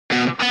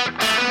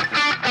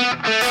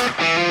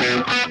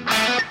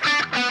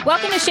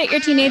Welcome to Shit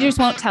Your Teenagers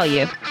Won't Tell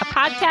You, a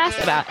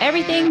podcast about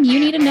everything you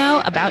need to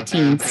know about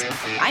teens.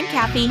 I'm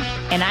Kathy.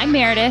 And I'm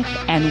Meredith,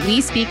 and we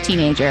speak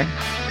teenager.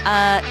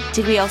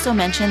 Did we also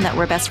mention that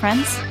we're best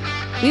friends?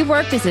 We've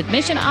worked as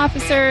admission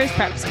officers,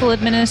 prep school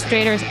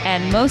administrators,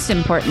 and most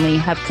importantly,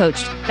 have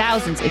coached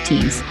thousands of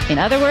teens. In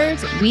other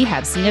words, we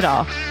have seen it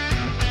all.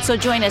 So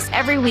join us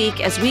every week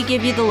as we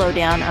give you the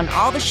lowdown on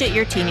all the shit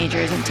your teenager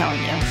isn't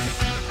telling you.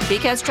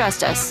 Because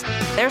trust us,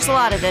 there's a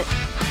lot of it.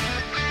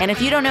 And if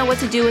you don't know what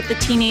to do with the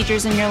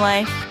teenagers in your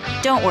life,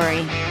 don't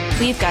worry,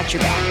 we've got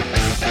your back.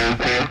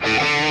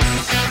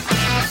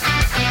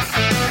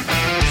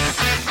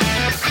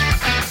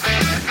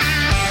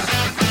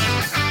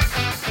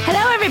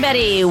 Hello,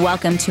 everybody.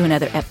 Welcome to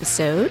another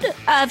episode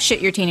of Shit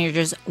Your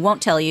Teenagers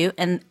Won't Tell You.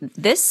 And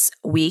this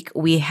week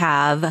we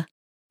have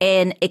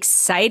an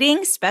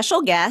exciting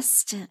special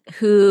guest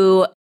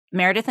who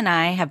Meredith and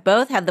I have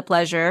both had the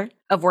pleasure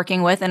of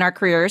working with in our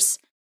careers.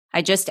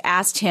 I just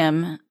asked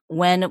him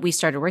when we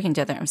started working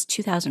together. It was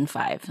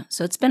 2005.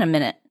 So it's been a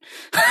minute.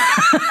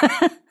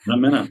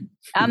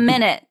 A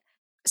minute.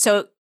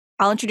 So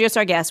I'll introduce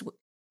our guest.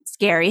 It's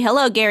Gary.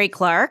 Hello, Gary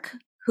Clark,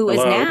 who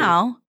is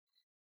now,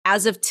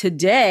 as of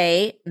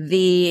today,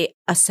 the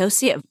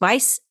Associate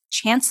Vice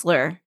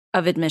Chancellor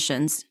of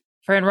Admissions.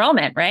 For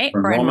enrollment, right?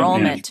 For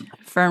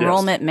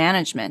enrollment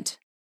management.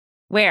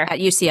 Where? At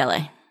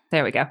UCLA.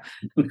 There we go.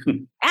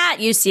 At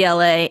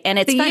UCLA. And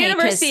it's the funny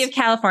University of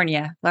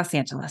California, Los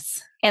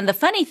Angeles. And the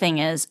funny thing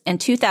is, in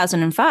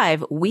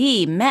 2005,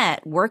 we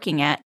met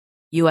working at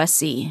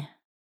USC.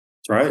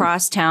 That's right.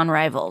 Crosstown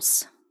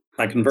rivals.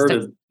 I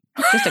converted.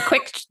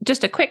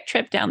 Just a quick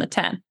trip down the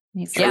 10.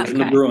 Trojan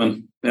to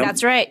Bruin. Yep.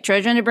 That's right.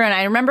 Trojan to Bruin.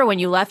 I remember when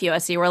you left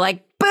USC, we're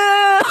like, boo!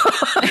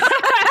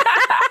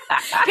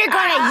 You're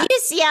going to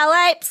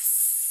UCLA.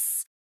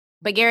 Psst.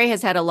 But Gary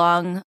has had a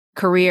long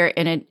career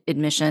in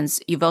admissions.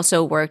 You've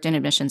also worked in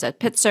admissions at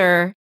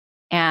Pitzer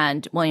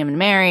and William and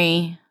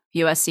Mary,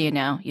 USC, and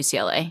now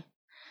UCLA.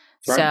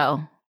 Right.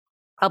 So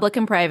public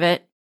and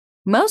private,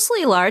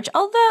 mostly large,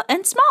 large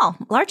and small.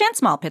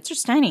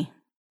 Pitzer's tiny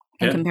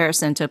in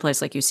comparison to a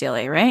place like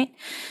UCLA, right?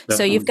 Definitely.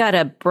 So you've got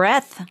a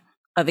breadth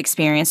of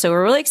experience. So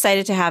we're really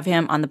excited to have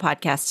him on the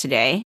podcast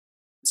today.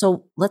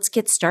 So let's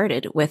get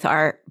started with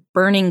our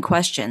burning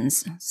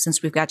questions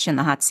since we've got you in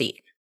the hot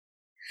seat.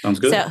 Sounds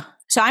good.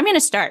 So I'm going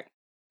to start.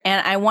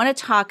 And I want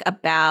to talk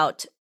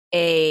about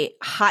a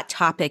hot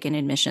topic in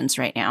admissions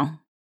right now.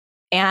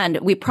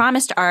 And we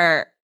promised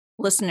our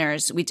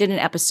listeners, we did an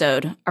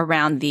episode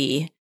around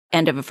the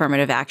end of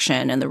affirmative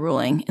action and the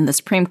ruling in the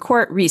Supreme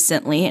Court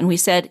recently. And we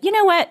said, you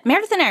know what?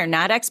 Meredith and I are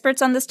not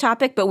experts on this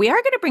topic, but we are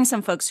going to bring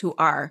some folks who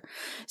are.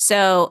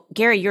 So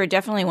Gary, you're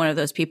definitely one of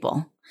those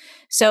people.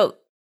 So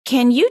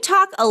can you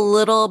talk a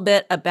little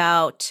bit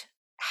about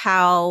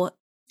how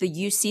the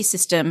UC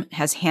system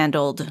has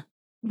handled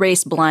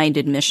race-blind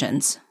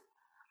admissions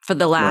for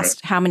the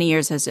last, how many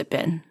years has it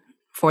been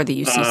for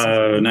the UC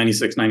system?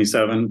 96,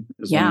 97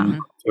 is when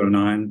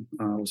 2009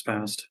 was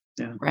passed.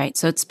 Yeah. Right.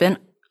 So it's been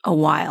a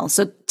while.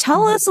 So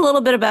tell us a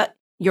little bit about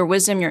your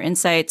wisdom, your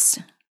insights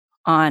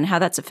on how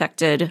that's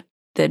affected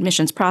the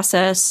admissions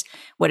process,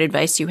 what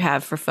advice you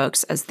have for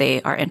folks as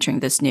they are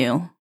entering this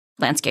new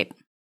landscape.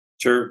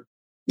 Sure.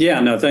 Yeah,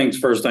 no, thanks.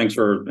 First, thanks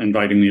for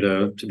inviting me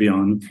to be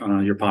on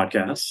your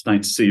podcast.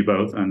 Nice to see you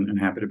both and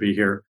happy to be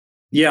here.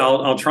 Yeah,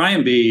 I'll try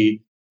and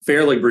be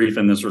fairly brief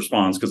in this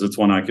response because it's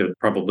one I could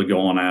probably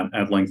go on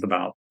at length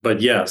about.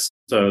 But yes,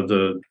 so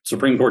the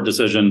Supreme Court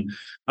decision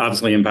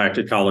obviously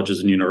impacted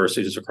colleges and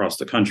universities across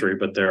the country,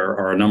 but there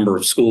are a number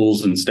of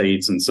schools and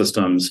states and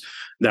systems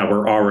that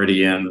were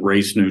already in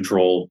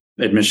race-neutral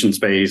admission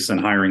space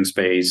and hiring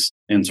space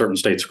in certain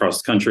states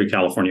across the country,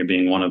 California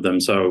being one of them.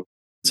 So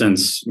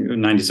since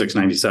 96,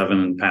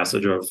 97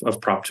 passage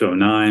of Prop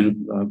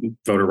 209,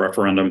 voter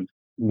referendum,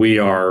 we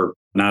are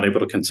not able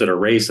to consider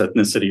race,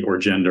 ethnicity, or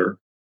gender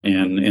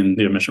in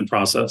the admission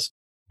process.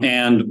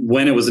 And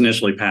when it was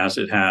initially passed,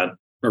 it had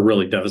a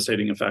really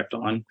devastating effect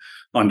on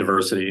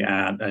diversity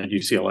at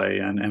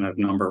UCLA and a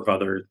number of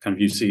other kind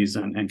of UCs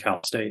and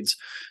Cal States.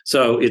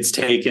 So it's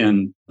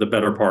taken the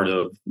better part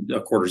of a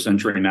quarter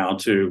century now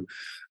to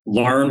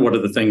learn what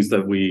are the things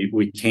that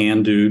we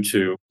can do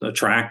to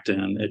attract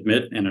and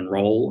admit and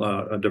enroll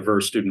a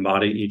diverse student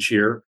body each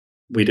year.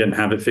 We didn't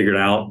have it figured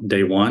out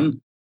day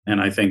one.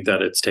 And I think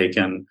that it's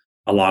taken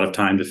a lot of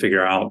time to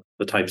figure out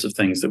the types of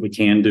things that we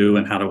can do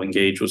and how to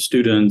engage with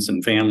students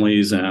and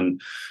families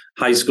and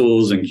high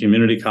schools and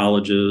community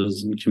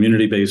colleges and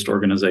community-based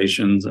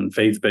organizations and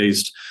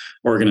faith-based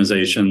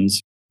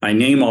organizations. I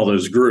name all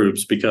those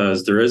groups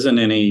because there isn't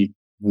any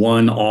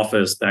one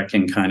office that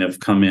can kind of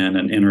come in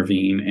and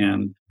intervene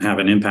and have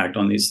an impact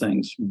on these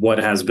things. What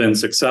has been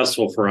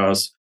successful for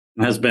us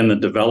has been the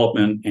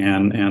development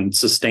and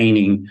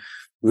sustaining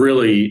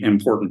really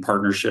important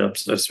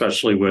partnerships,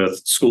 especially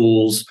with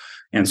schools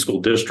and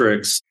school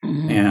districts,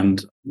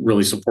 and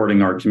really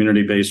supporting our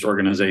community-based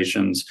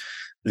organizations.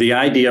 The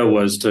idea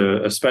was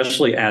to,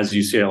 especially as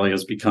UCLA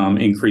has become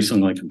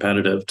increasingly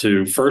competitive,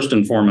 to first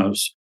and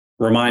foremost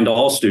remind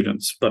all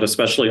students, but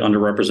especially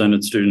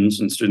underrepresented students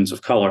and students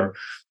of color,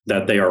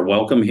 that they are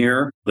welcome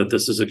here, that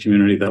this is a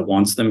community that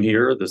wants them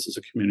here. This is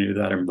a community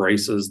that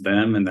embraces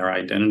them and their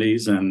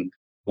identities and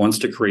wants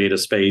to create a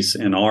space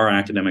in our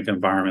academic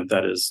environment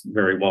that is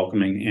very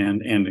welcoming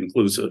and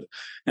inclusive.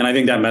 And I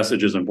think that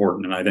message is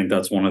important. And I think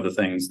that's one of the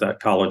things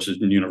that colleges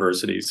and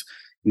universities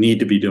need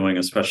to be doing,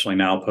 especially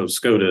now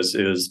post-SCOTUS,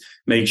 is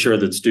make sure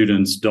that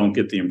students don't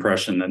get the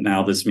impression that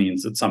now this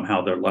means that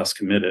somehow they're less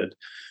committed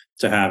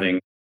to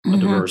having a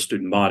diverse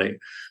student body.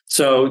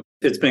 So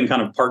it's been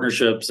kind of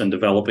partnerships and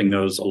developing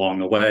those along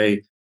the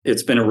way.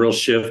 It's been a real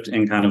shift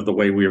in kind of the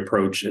way we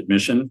approach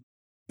admission.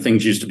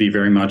 Things used to be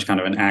very much kind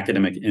of an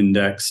academic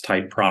index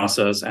type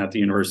process at the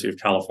University of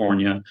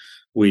California.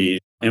 We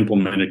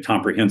implemented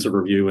comprehensive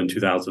review in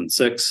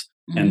 2006,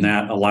 and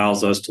that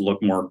allows us to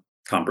look more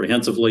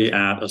comprehensively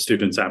at a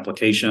student's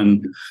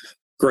application,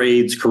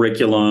 grades,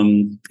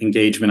 curriculum,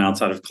 engagement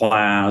outside of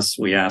class.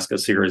 We ask a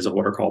series of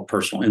what are called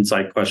personal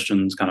insight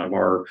questions, kind of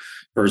our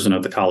version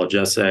of the college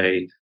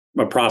essay,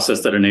 a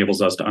process that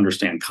enables us to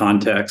understand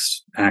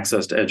context,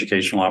 access to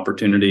educational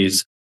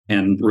opportunities,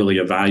 and really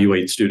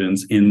evaluate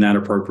students in that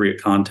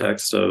appropriate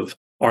context of,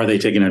 are they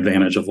taking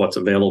advantage of what's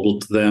available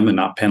to them and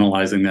not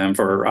penalizing them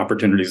for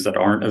opportunities that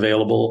aren't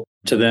available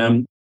to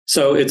them?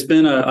 So it's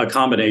been a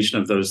combination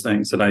of those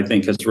things that I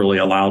think has really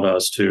allowed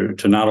us to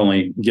not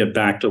only get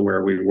back to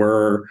where we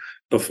were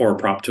before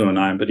Prop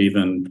 209, but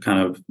even kind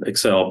of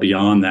excel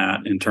beyond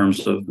that in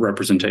terms of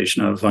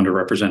representation of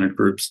underrepresented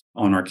groups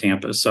on our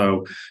campus.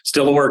 So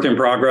still a work in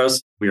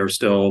progress. We are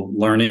still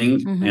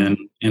learning and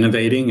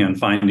innovating and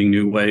finding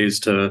new ways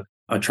to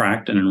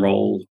attract and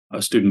enroll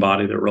a student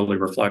body that really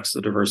reflects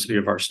the diversity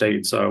of our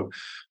state. So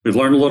we've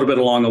learned a little bit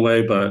along the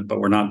way, but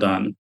we're not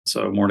done.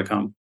 So more to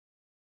come.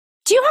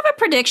 Do you have a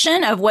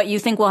prediction of what you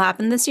think will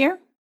happen this year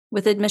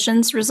with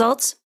admissions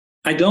results?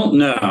 I don't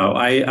know.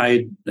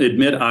 I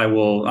admit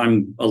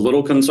I'm a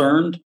little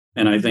concerned.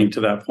 And I think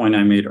to that point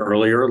I made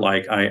earlier,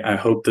 like I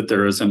hope that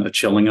there isn't a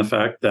chilling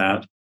effect,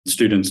 that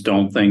students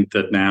don't think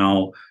that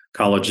now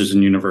colleges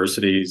and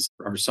universities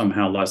are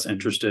somehow less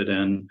interested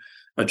in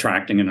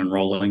attracting and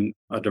enrolling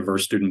a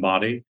diverse student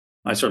body.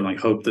 I certainly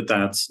hope that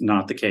that's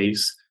not the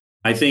case.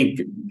 I think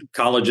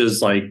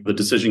colleges, like the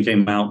decision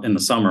came out in the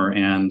summer,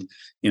 and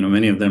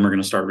many of them are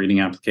going to start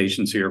reading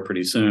applications here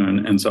pretty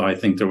soon. And so I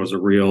think there was a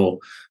real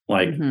all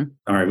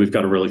right, we've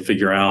got to really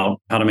figure out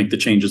how to make the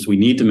changes we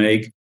need to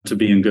make to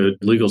be in good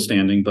legal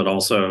standing, but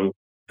also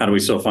how do we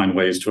still find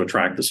ways to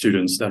attract the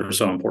students that are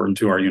so important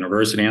to our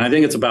university? And I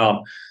think it's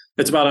about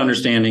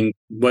understanding,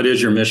 what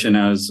is your mission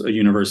as a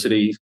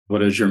university?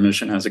 What is your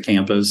mission as a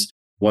campus?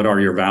 What are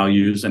your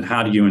values? And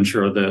how do you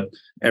ensure that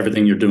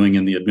everything you're doing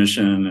in the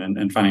admission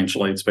and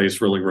financial aid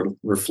space really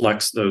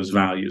reflects those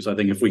values? I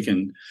think if we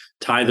can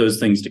tie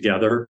those things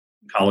together,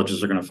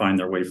 colleges are going to find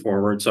their way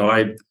forward. So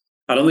I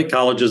don't think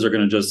colleges are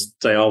going to just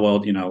say, oh,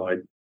 well, like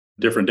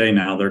different day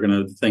now. They're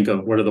going to think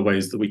of what are the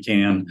ways that we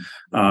can,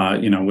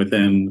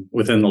 within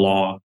the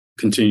law,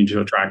 continue to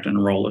attract and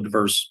enroll a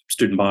diverse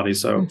student body.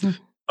 So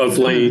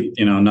hopefully,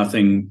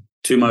 nothing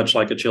too much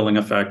like a chilling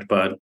effect,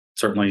 but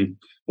certainly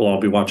we'll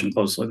all be watching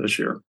closely this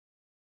year.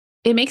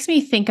 It makes me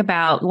think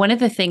about one of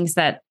the things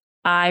that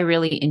I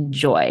really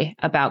enjoy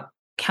about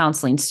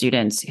counseling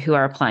students who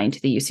are applying to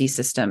the UC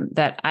system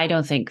that I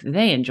don't think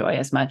they enjoy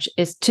as much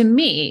is, to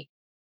me,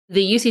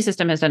 the UC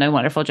system has done a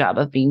wonderful job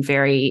of being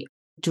very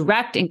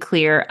direct and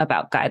clear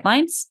about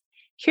guidelines.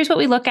 Here's what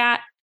we look at.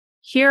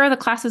 Here are the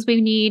classes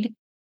we need,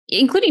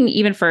 including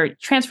even for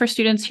transfer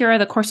students. Here are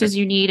the courses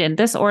you need in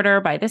this order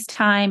by this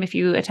time if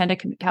you attend a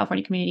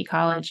California community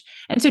college.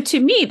 And so to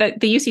me,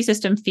 the UC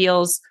system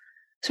feels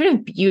sort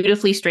of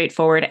beautifully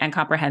straightforward and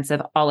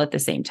comprehensive all at the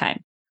same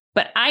time.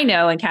 But I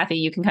know, and Kathy,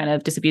 you can kind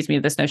of disabuse me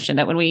of this notion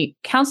that when we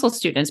counsel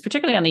students,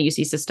 particularly on the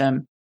UC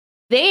system,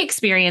 they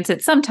experience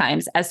it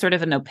sometimes as sort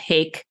of an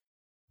opaque,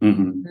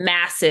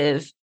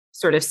 massive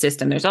sort of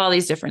system. There's all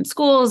these different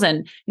schools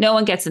and no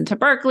one gets into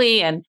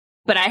Berkeley.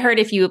 But I heard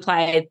if you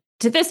apply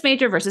to this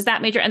major versus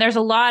that major, and there's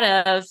a lot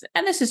of,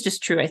 and this is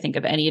just true, I think,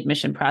 of any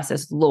admission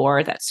process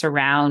lore that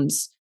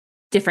surrounds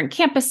different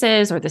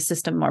campuses or the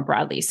system more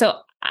broadly. So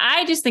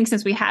I just think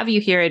since we have you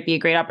here, it'd be a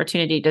great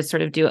opportunity to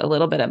sort of do a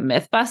little bit of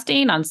myth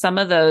busting on some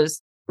of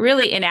those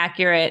really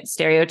inaccurate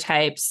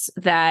stereotypes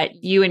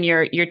that you and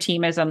your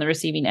team is on the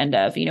receiving end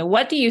of.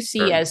 What do you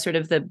see as sort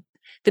of the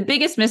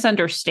biggest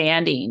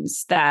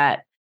misunderstandings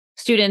that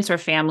students or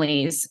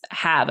families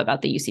have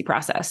about the UC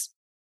process?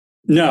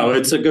 No,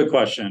 it's a good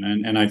question.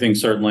 And I think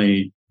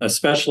certainly,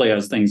 especially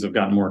as things have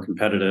gotten more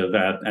competitive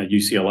at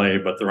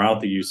UCLA, but throughout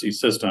the UC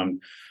system,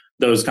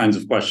 those kinds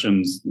of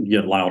questions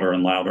get louder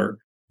and louder.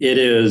 It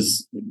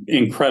is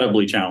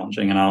incredibly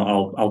challenging. And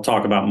I'll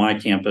talk about my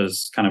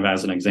campus kind of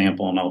as an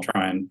example, and I'll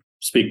try and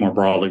speak more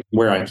broadly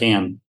where I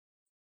can.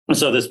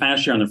 So this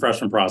past year in the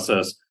freshman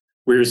process,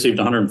 we received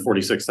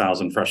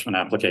 146,000 freshman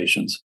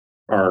applications.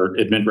 Our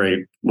admit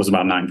rate was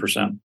about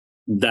 9%.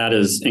 That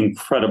is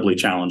incredibly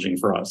challenging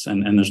for us.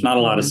 And there's not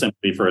a lot of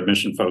sympathy for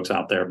admission folks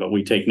out there, but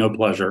we take no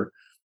pleasure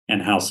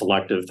in how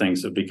selective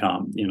things have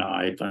become.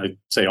 I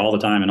say all the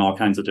time in all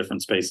kinds of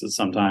different spaces,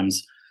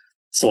 sometimes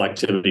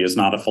selectivity is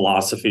not a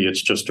philosophy,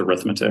 it's just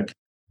arithmetic.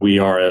 We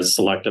are as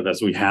selective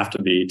as we have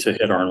to be to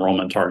hit our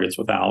enrollment targets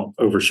without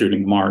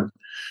overshooting the mark.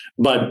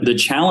 But the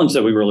challenge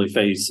that we really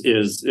face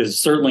is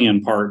certainly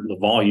in part the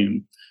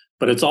volume,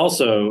 but it's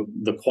also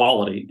the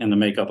quality and the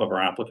makeup of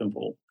our applicant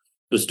pool.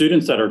 The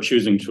students that are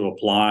choosing to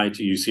apply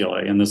to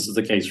UCLA, and this is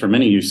the case for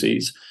many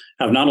UCs,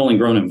 have not only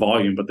grown in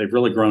volume, but they've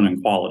really grown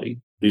in quality.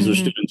 These are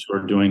students who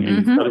are doing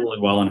incredibly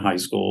well in high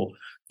school.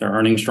 They're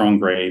earning strong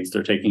grades.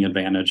 They're taking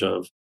advantage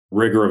of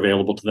rigor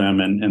available to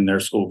them in their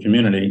school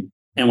community.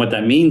 And what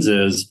that means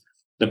is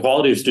the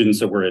quality of students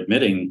that we're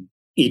admitting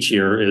each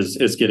year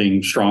is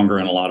getting stronger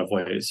in a lot of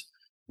ways.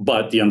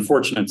 But the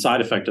unfortunate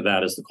side effect of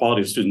that is the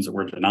quality of students that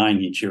we're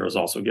denying each year is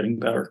also getting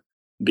better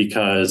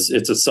because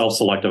it's a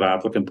self-selective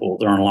applicant pool.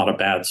 There aren't a lot of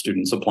bad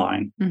students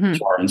applying to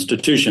our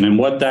institution. And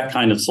what that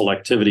kind of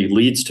selectivity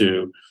leads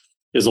to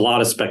is a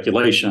lot of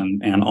speculation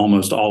and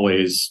almost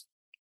always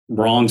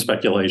wrong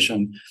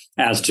speculation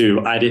as to,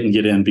 I didn't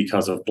get in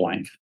because of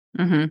blank.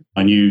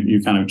 And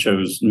you kind of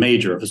chose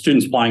major. If a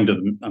student's applying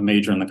to a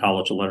major in the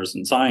College of Letters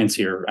and Science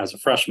here as a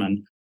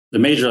freshman, the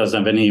major doesn't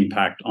have any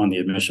impact on the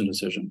admission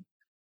decision.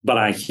 But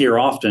I hear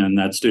often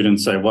that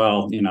students say,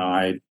 well,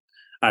 I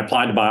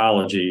applied to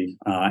biology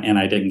and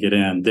I didn't get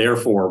in.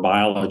 Therefore,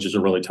 biology is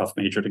a really tough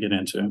major to get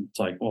into. It's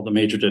like, well, the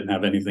major didn't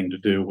have anything to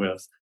do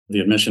with the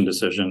admission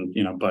decision,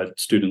 but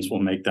students will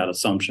make that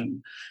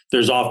assumption.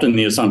 There's often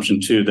the assumption,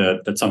 too,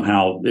 that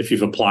somehow if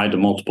you've applied to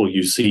multiple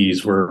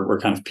UCs, we're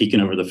kind of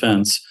peeking over the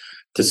fence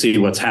to see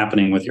what's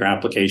happening with your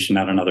application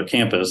at another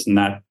campus. And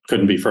that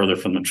couldn't be further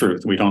from the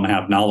truth. We don't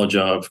have knowledge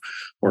of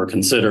or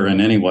consider in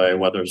any way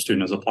whether a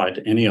student has applied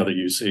to any other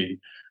UC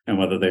and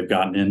whether they've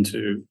gotten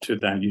into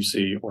that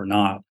UC or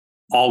not.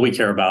 All we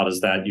care about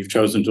is that you've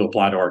chosen to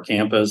apply to our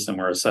campus and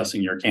we're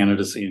assessing your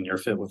candidacy and your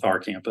fit with our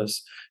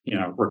campus,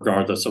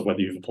 regardless of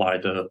whether you've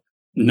applied to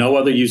no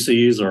other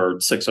UCs or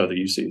 6 other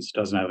UCs. It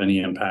doesn't have any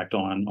impact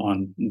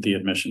on the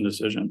admission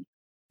decision.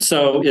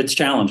 So it's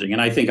challenging.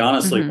 And I think,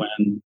 honestly,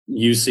 when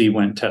UC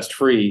went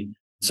test-free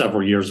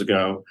several years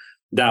ago,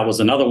 that was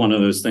another one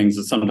of those things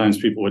that sometimes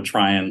people would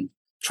try and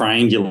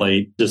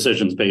triangulate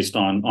decisions based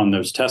on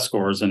those test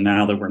scores. And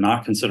now that we're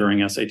not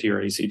considering SAT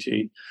or ACT,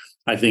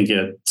 I think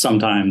it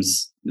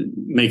sometimes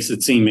makes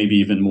it seem maybe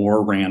even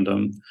more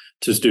random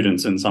to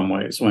students in some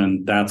ways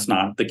when that's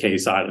not the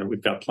case either.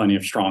 We've got plenty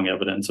of strong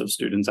evidence of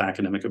students'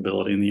 academic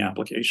ability in the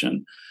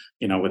application,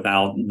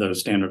 without those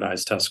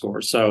standardized test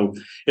scores. So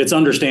it's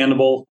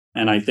understandable.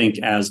 And I think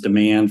as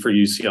demand for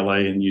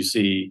UCLA and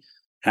UC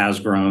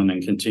has grown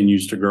and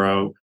continues to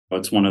grow,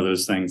 it's one of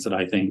those things that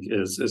I think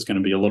is going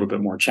to be a little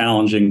bit more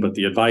challenging. But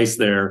the advice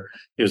there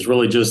is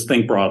really just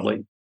think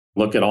broadly.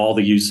 Look at all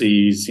the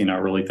UCs,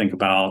 really think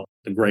about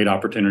the great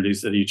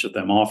opportunities that each of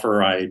them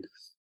offer. I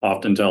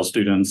often tell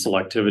students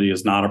selectivity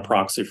is not a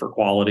proxy for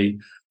quality.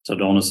 So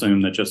don't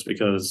assume that just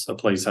because a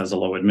place has a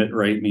low admit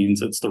rate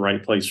means it's the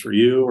right place for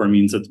you or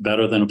means it's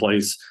better than a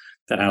place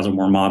that has a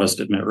more modest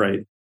admit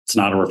rate. It's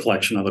not a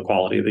reflection of the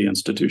quality of the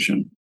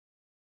institution.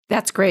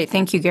 That's great.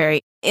 Thank you,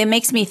 Gary. It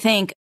makes me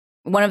think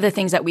one of the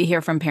things that we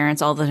hear from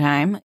parents all the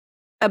time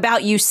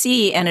about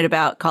UC and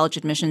about college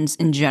admissions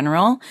in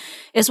general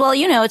is, well,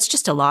 it's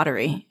just a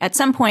lottery. At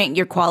some point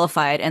you're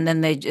qualified and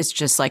then it's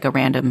just like a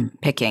random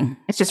picking.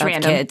 It's just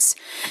random. Kids.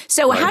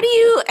 So right.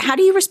 how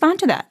do you respond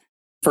to that?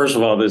 First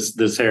of all,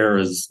 this hair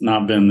has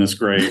not been this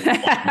great.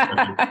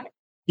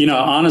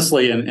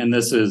 Honestly, and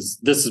this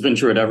has been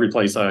true at every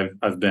place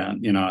I've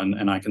been,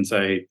 and I can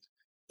say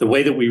the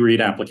way that we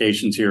read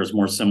applications here is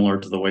more similar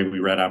to the way we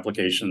read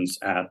applications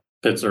at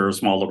Pitzer, a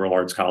small liberal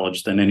arts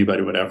college, than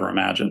anybody would ever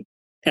imagine.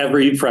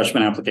 Every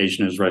freshman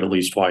application is read at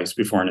least twice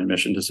before an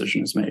admission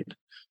decision is made.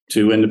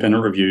 2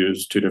 independent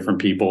reviews, 2 different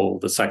people.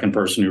 The second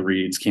person who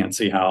reads can't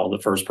see how the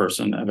first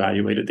person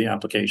evaluated the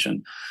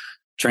application.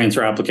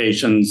 Transfer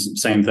applications,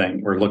 same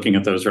thing. We're looking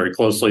at those very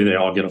closely. They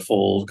all get a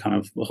full kind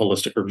of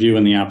holistic review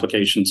in the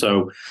application.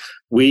 So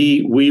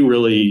we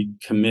really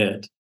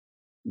commit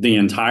the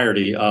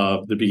entirety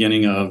of the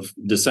beginning of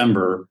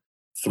December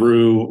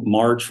through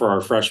March for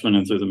our freshmen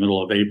and through the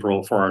middle of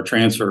April for our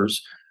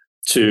transfers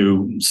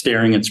to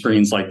staring at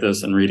screens like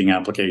this and reading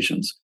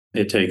applications.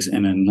 It takes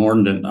an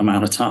inordinate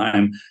amount of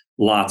time,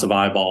 lots of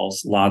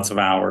eyeballs, lots of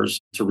hours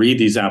to read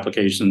these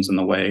applications in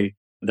the way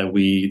that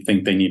we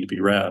think they need to be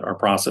read. Our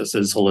process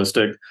is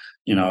holistic.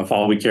 If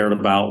all we cared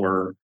about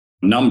were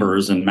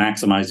numbers and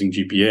maximizing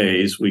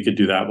GPAs, we could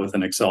do that with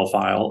an Excel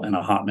file in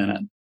a hot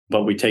minute.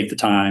 But we take the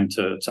time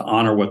to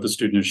honor what the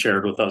student has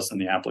shared with us in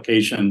the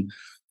application,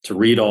 to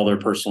read all their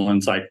personal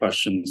insight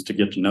questions, to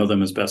get to know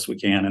them as best we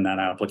can in that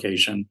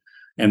application,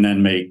 and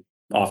then make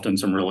often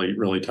some really,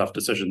 really tough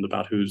decisions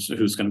about who's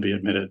going to be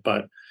admitted.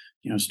 But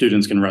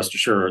students can rest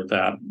assured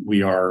that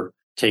we are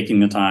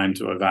taking the time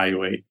to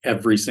evaluate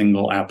every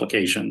single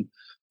application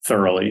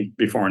thoroughly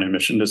before an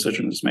admission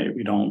decision is made.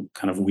 We don't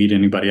kind of weed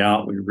anybody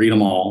out. We read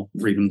them all,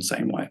 read them the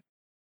same way.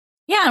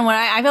 Yeah, and what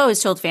I've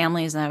always told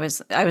families, and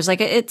I was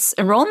like, it's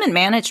enrollment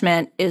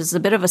management is a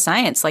bit of a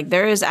science. Like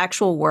there is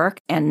actual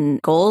work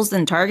and goals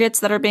and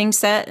targets that are being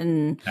set,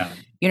 and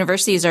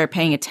universities are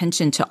paying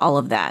attention to all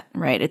of that,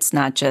 right? It's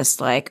not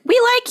just like, we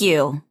like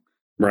you.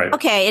 Right.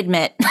 Okay,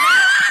 admit.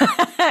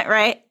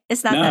 Right?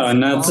 It's not that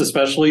and simple. that's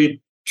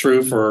especially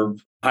true for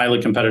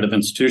highly competitive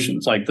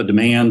institutions. Like the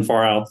demand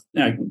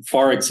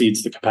far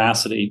exceeds the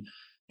capacity,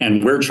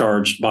 and we're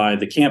charged by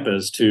the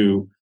campus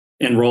to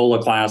enroll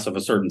a class of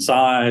a certain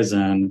size,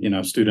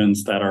 and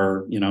students that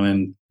are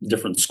in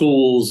different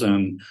schools,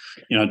 and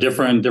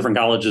different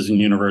colleges and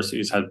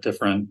universities have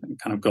different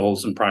kind of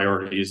goals and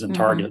priorities and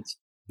targets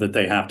that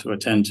they have to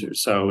attend to.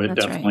 So it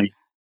That's definitely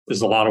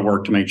is a lot of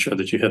work to make sure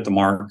that you hit the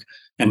mark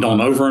and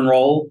don't over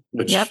enroll,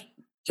 which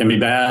can be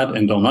bad,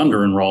 and don't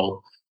under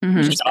enroll,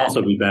 which can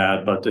also be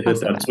bad, but to hit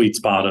that sweet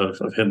spot of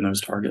hitting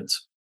those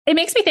targets. It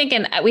makes me think,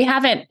 and we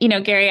haven't,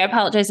 Gary, I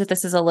apologize if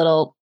this is a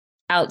little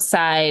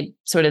outside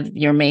sort of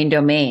your main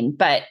domain,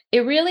 but it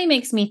really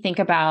makes me think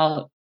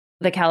about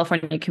the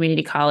California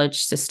community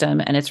college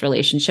system and its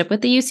relationship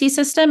with the UC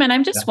system. And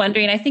I'm just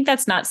wondering, I think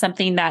that's not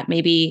something that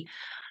maybe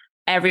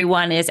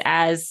everyone is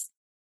as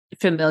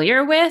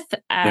familiar with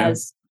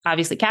as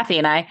obviously Kathy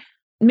and I.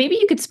 Maybe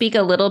you could speak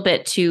a little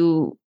bit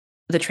to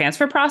the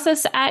transfer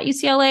process at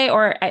UCLA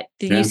or at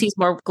the UCs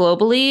more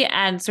globally,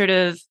 and sort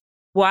of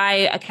why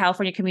a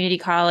California community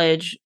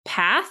college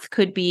path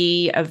could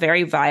be a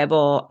very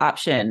viable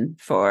option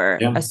for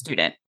a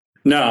student.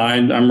 No,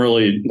 I'm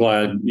really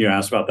glad you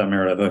asked about that,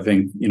 Meredith. I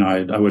think,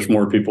 I wish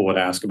more people would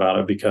ask about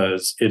it,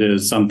 because it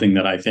is something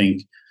that I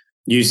think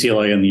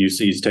UCLA and the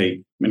UCs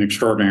take an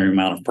extraordinary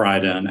amount of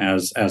pride in,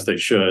 as they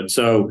should.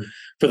 So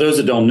for those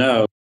that don't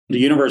know, the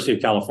University of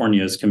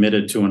California is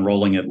committed to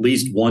enrolling at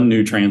least one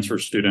new transfer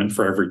student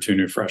for every 2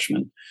 new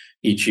freshmen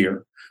each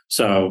year.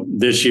 So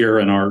this year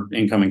in our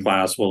incoming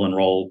class, we'll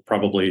enroll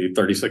probably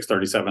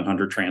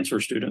 3,700 transfer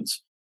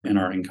students in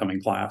our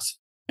incoming class.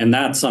 And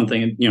that's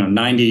something,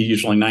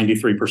 usually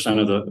 93%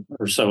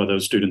 of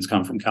those students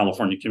come from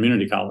California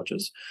community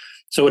colleges.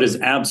 So it is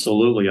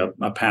absolutely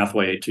a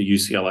pathway to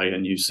UCLA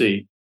and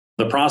UC.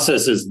 The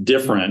process is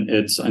different.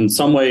 It's in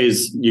some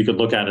ways you could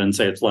look at it and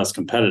say it's less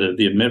competitive.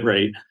 The admit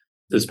rate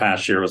this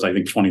past year was, I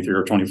think, 23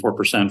 or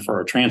 24% for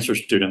our transfer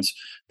students.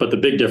 But the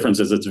big difference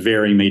is it's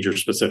very major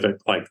specific.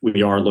 Like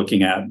we are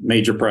looking at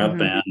major prep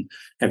and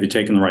have you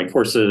taken the right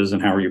courses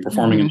and how are you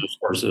performing in those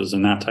courses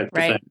and that type of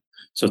thing.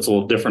 So it's a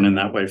little different in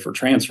that way for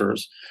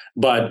transfers.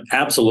 But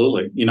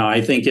absolutely,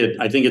 I think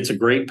it's a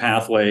great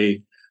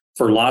pathway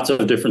for lots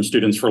of different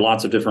students for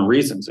lots of different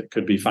reasons. It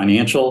could be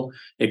financial.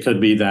 It could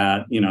be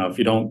that, if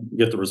you don't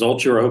get the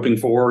results you're hoping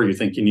for, you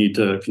think you need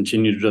to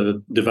continue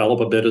to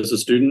develop a bit as a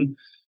student,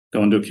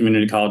 going to a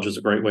community college is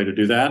a great way to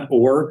do that.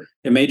 Or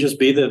it may just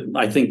be that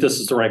I think this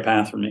is the right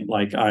path for me.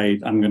 Like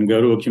I'm going to go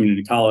to a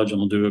community college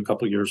and I'll do a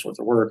couple of years worth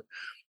of work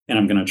and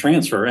I'm going to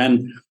transfer.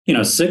 And,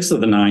 6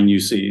 of the 9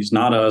 UCs,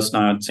 not us,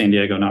 not San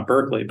Diego, not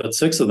Berkeley, but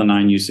 6 of the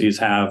 9 UCs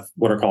have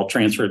what are called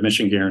transfer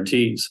admission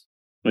guarantees,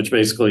 which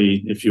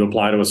basically, if you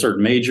apply to a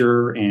certain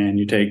major and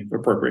you take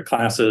appropriate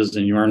classes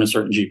and you earn a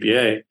certain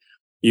GPA,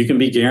 you can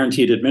be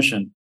guaranteed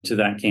admission to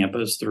that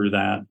campus through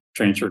that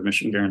transfer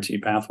admission guarantee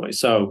pathway.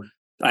 So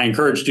I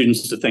encourage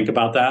students to think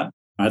about that.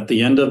 At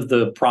the end of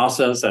the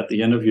process, at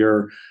the end of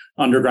your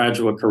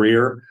undergraduate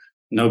career,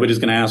 nobody's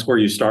going to ask where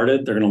you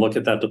started. They're going to look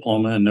at that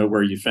diploma and know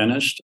where you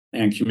finished.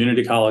 And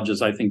community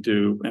colleges, I think,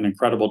 do an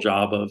incredible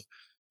job of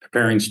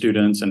preparing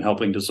students and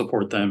helping to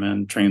support them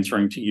in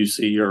transferring to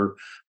UC or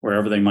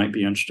wherever they might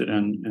be interested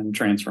in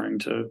transferring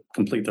to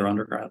complete their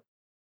undergrad.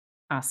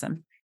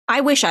 Awesome.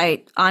 I wish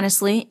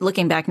honestly,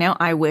 looking back now,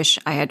 I wish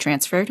I had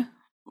transferred.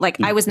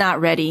 I was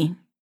not ready.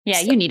 Yeah,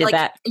 you needed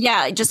that.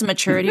 Yeah, just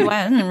maturity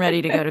wise and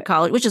ready to go to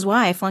college, which is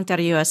why I flunked out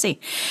of USC.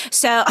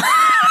 So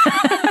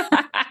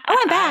I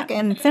went back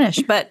and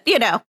finished, but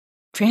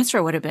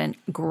transfer would have been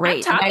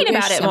great. I'm talking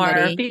about it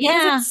more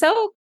because it's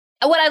so,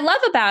 what I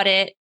love about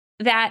it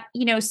that,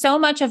 so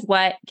much of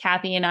what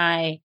Kathy and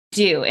I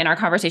do in our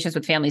conversations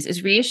with families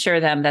is reassure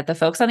them that the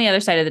folks on the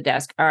other side of the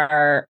desk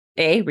are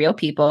real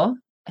people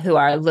who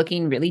are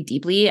looking really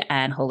deeply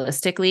and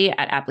holistically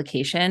at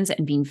applications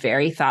and being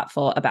very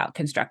thoughtful about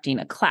constructing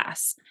a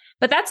class.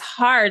 But that's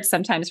hard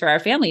sometimes for our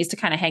families to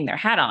kind of hang their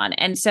hat on.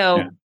 And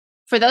so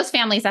for those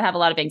families that have a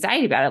lot of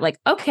anxiety about it,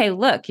 okay,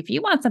 look, if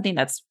you want something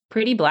that's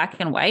pretty black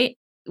and white,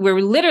 where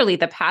literally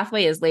the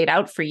pathway is laid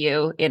out for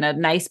you in a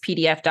nice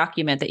PDF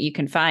document that you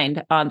can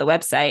find on the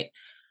website,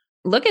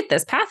 look at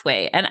this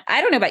pathway. And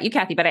I don't know about you,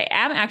 Kathy, but I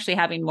am actually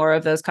having more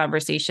of those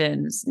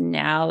conversations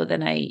now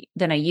than I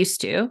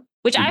used to,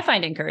 which I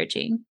find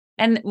encouraging.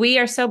 And we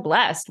are so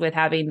blessed with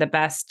having the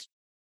best,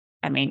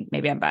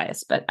 maybe I'm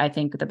biased, but I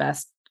think the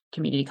best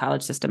community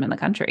college system in the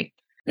country.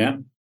 Yeah.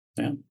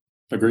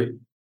 Agreed.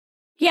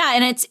 Yeah.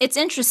 And it's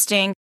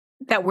interesting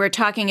that we're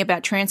talking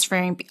about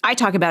transferring. I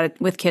talk about it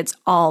with kids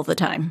all the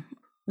time.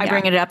 I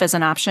bring it up as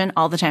an option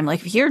all the time.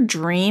 If your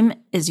dream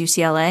is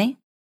UCLA,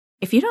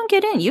 if you don't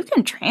get in, you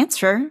can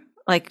transfer.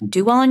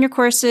 Do well on your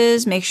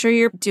courses, make sure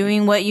you're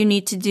doing what you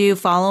need to do,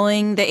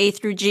 following the A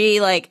through G,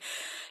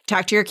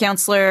 talk to your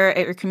counselor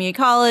at your community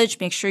college,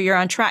 make sure you're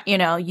on track.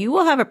 You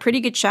will have a pretty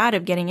good shot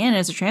of getting in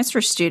as a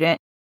transfer student.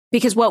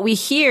 Because what we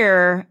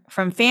hear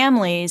from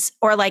families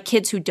or like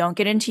kids who don't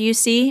get into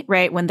UC,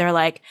 right, when they're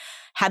like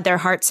had their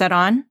heart set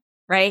on,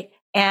 right?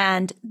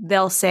 And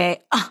they'll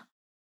say, oh,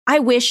 I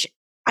wish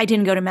I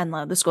didn't go to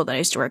Menlo, the school that I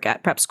used to work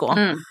at, prep school.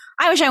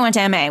 I wish I went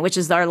to MA, which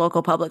is our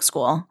local public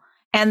school.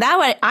 And I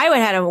would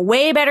have had a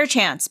way better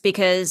chance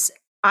because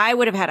I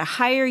would have had a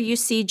higher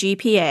UC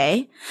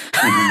GPA.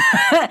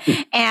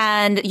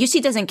 And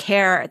UC doesn't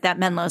care that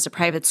Menlo is a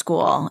private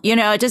school. You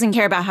know, it doesn't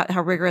care about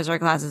how rigorous our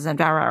classes and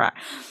blah, blah, blah.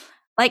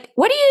 Like,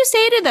 what do you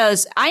say to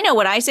those? I know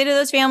what I say to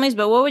those families,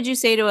 but what would you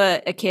say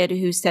to a kid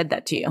who said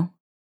that to you?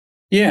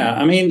 Yeah,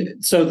 I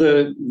mean, so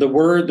the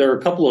word, there are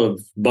a couple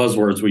of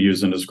buzzwords we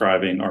use in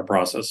describing our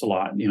process a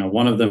lot. You know,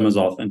 one of them is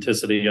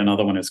authenticity,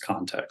 another one is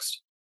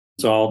context.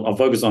 So I'll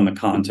focus on the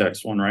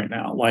context one right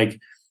now. Like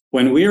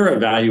when we are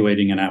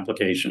evaluating an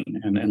application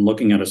and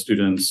looking at a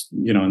student's,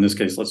 you know, in this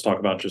case, let's talk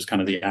about just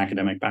kind of the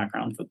academic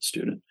background for the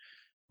student.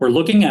 We're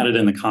looking at it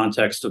in the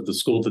context of the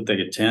school that they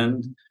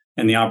attend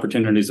and the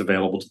opportunities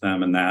available to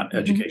them in that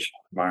educational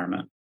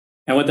environment.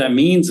 And what that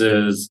means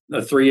is a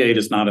 3.8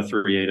 is not a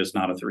 3.8 is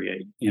not a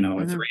 3.8. You know,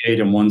 a 3.8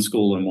 in one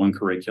school and one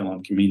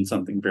curriculum can mean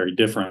something very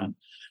different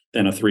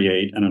than a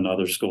 3.8 in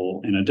another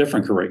school in a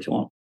different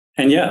curriculum.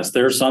 And yes,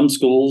 there are some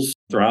schools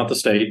throughout the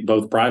state,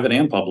 both private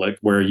and public,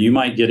 where you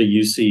might get a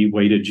UC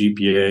weighted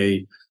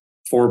GPA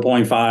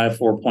 4.5,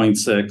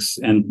 4.6,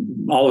 and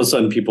all of a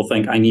sudden people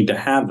think I need to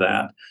have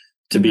that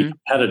to be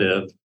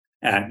competitive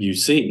at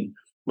UC.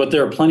 But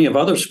there are plenty of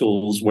other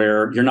schools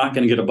where you're not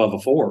going to get above a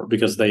 4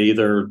 because they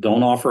either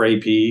don't offer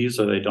APs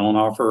or they don't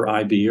offer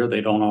IB or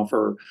they don't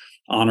offer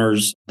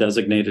honors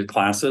designated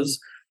classes.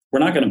 We're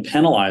not going to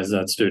penalize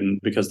that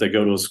student because they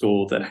go to a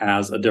school that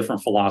has a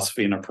different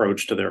philosophy and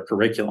approach to their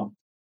curriculum.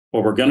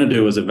 What we're going to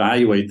do is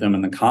evaluate them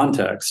in the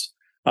context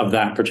of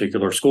that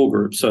particular school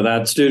group. So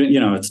that student, you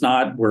know, it's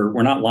not,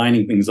 we're not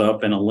lining things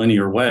up in a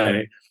linear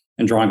way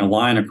and drawing a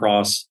line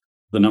across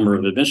the number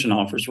of admission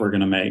offers we're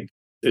going to make.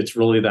 It's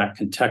really that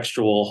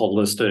contextual,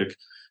 holistic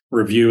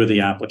review of the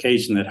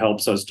application that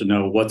helps us to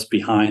know what's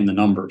behind the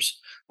numbers.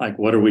 Like,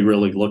 what are we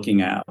really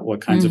looking at?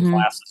 What kinds of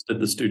classes did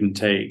the student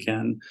take?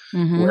 And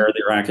where are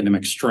their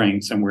academic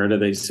strengths? And where do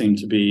they seem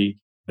to be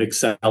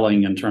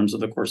excelling in terms of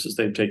the courses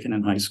they've taken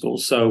in high school?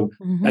 So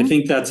I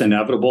think that's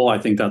inevitable. I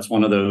think that's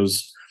one of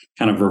those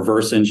kind of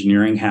reverse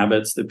engineering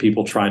habits that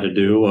people try to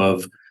do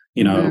of,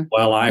 you know,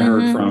 well, I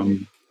heard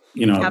from,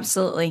 you know,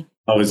 absolutely.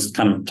 Always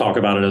kind of talk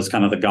about it as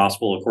kind of the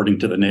gospel according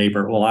to the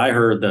neighbor. Well, I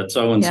heard that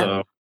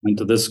so-and-so went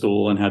to this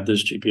school and had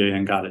this GPA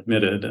and got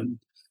admitted. And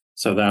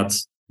so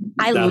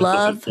I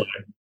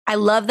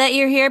love that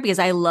you're here because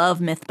I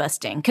love myth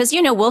busting. Because,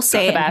 you know, we'll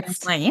say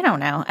it, like, you don't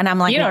know. And I'm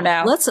like, you don't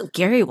know.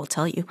 Gary will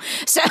tell you.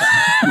 So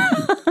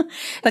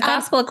the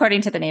gospel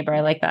according to the neighbor. I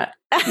like that.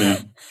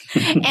 Yeah.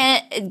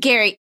 And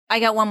Gary, I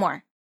got one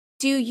more.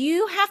 Do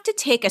you have to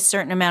take a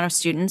certain amount of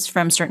students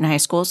from certain high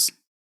schools?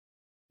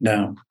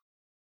 No.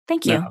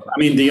 Thank you. No. I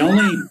mean,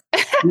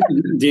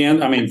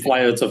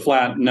 it's a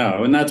flat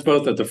no. And that's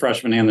both at the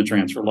freshman and the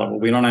transfer level.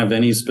 We don't have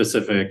any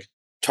specific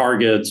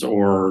targets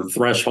or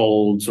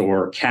thresholds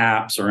or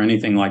caps or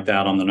anything like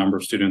that on the number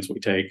of students we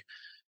take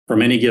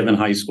from any given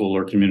high school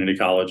or community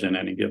college in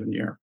any given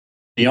year.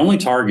 The only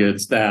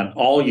targets that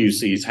all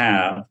UCs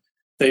have,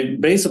 they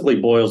basically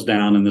boils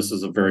down, and this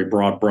is a very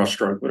broad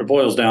brushstroke, but it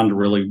boils down to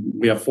really,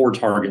 we have 4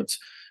 targets.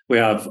 We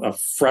have a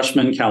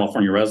freshman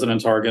California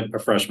resident target, a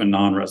freshman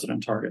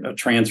non-resident target, a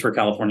transfer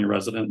California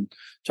resident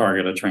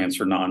target, a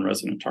transfer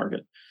non-resident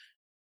target.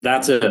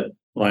 That's it.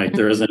 Like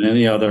there isn't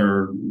any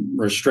other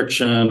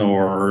restriction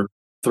or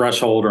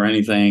threshold or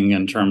anything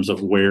in terms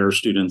of where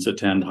students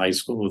attend high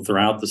school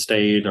throughout the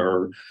state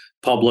or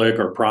public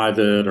or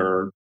private,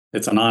 or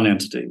it's a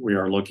non-entity. We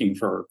are looking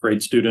for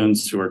great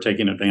students who are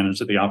taking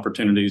advantage of the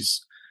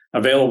opportunities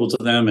available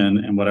to them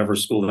in whatever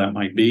school that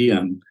might be.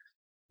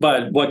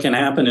 But what can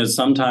happen is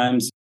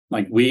sometimes,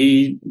 like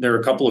there are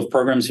a couple of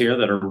programs here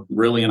that are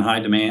really in high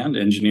demand: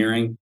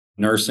 engineering,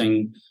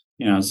 nursing,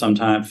 you know,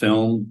 sometimes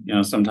film, you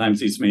know, sometimes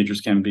these majors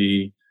can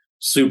be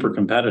super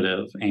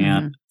competitive,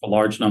 and a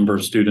large number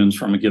of students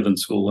from a given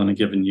school in a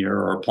given year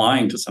are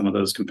applying to some of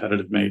those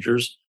competitive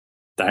majors.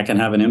 That can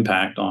have an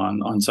impact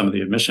on some of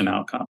the admission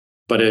outcome,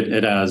 but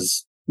it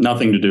has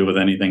nothing to do with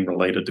anything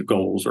related to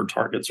goals or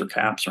targets or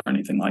caps or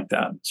anything like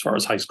that as far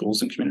as high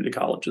schools and community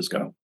colleges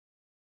go.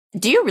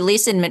 Do you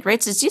release admit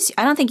rates?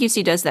 I don't think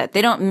UC does that.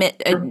 They don't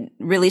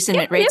release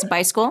admit rates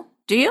by school.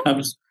 Do you?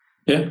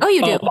 Yeah. Oh,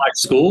 you do? By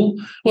school?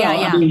 Well,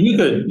 yeah. I mean,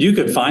 you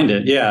could find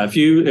it. Yeah. If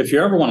you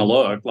ever want to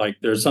look, like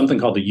there's something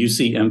called the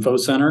UC Info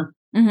Center.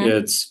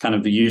 It's kind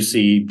of the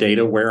UC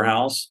data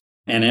warehouse,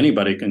 and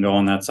anybody can go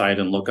on that site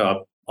and look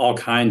up all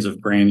kinds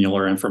of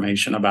granular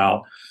information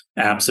about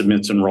app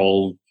submits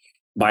enrolled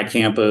by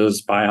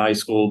campus, by high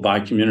school,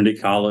 by community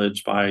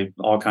college, by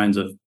all kinds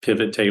of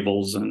pivot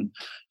tables. And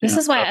this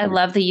is why I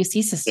love the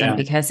UC system,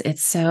 because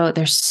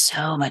there's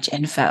so much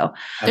info.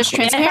 There's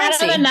transparency. I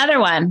thought of another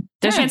one.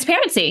 There's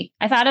transparency.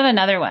 I thought of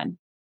another one.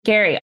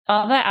 Gary,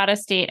 all the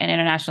out-of-state and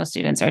international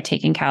students are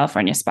taking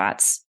California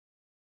spots.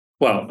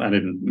 Well, I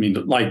didn't mean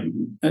to, like,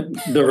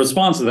 the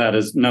response to that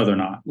is no, they're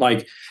not.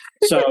 Like,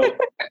 so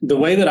the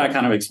way that I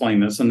kind of explain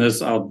this, and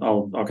this,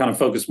 I'll kind of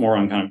focus more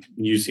on kind of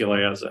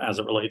UCLA as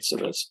it relates to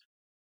this.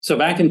 So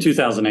back in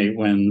 2008,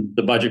 when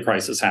the budget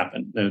crisis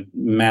happened, the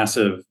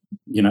massive,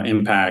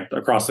 impact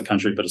across the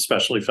country, but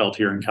especially felt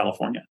here in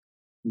California,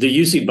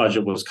 the UC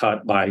budget was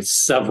cut by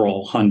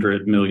several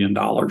 $100 million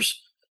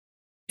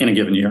in a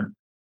given year.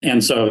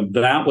 And so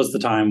that was the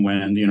time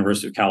when the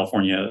University of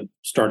California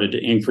started to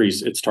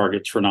increase its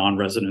targets for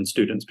non-resident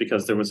students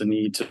because there was a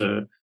need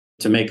to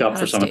make up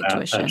for some of that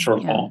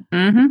shortfall. Yeah.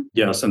 Mm-hmm.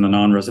 Yes, and the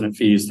non-resident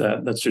fees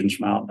that students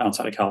from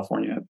outside of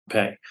California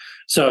pay.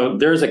 So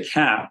there's a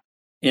cap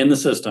in the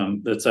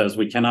system that says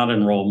we cannot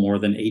enroll more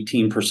than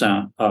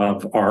 18%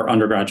 of our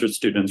undergraduate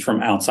students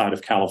from outside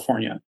of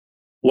California.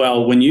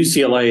 Well, when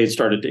UCLA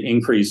started to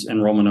increase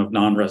enrollment of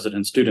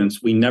non-resident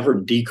students, we never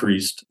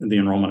decreased the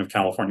enrollment of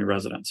California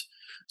residents.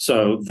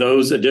 So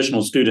those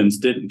additional students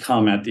didn't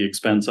come at the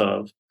expense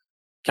of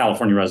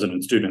California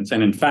resident students.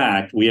 And in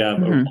fact, we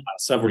have over the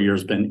last several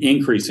years been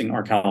increasing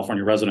our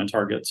California resident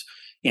targets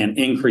and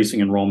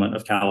increasing enrollment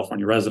of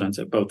California residents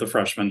at both the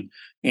freshman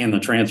and the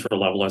transfer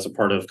level as a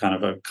part of kind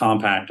of a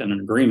compact and an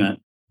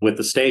agreement with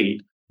the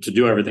state to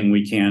do everything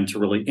we can to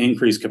really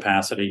increase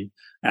capacity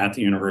at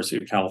the University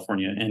of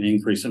California and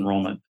increase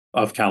enrollment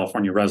of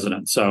California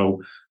residents.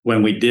 So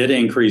when we did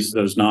increase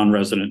those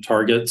non-resident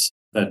targets,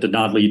 that did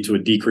not lead to a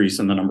decrease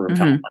in the number of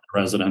California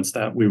residents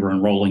that we were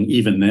enrolling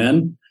even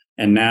then.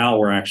 And now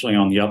we're actually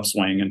on the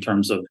upswing in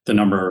terms of the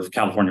number of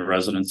California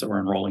residents that we're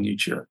enrolling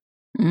each year.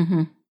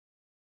 Mm-hmm.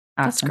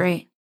 That's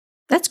great.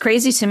 That's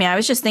crazy to me. I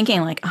was just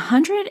thinking like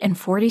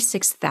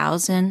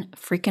 146,000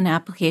 freaking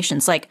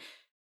applications. Like,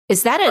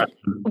 is that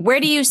where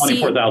do you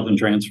see? 24,000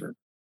 transfer.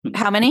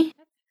 How many?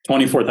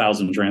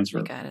 24,000 transfer.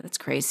 Oh, got it. That's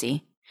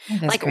crazy.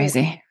 That's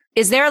crazy.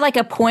 Is there like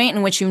a point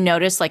in which you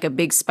notice like a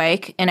big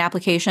spike in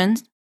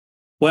applications?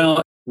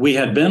 Well, we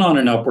had been on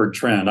an upward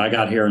trend. I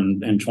got here in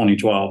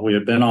 2012. We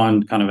had been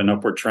on kind of an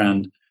upward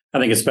trend, I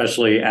think,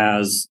 especially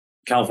as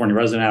California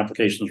resident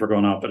applications were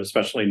going up, but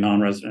especially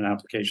non-resident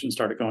applications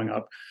started going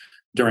up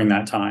during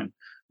that time.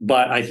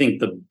 But I think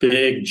the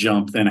big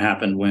jump then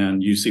happened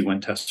when UC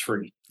went test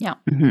free. Yeah.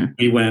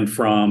 We went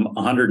from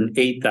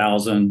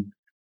 108,000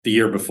 the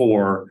year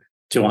before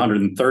to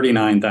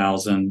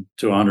 139,000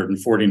 to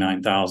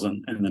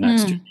 149,000 in the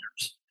next 2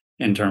 years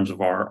in terms of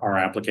our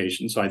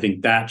application. So I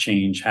think that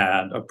change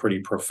had a pretty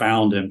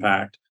profound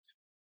impact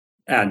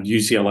at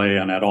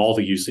UCLA and at all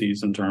the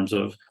UCs in terms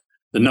of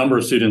the number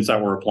of students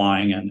that were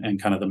applying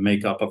and kind of the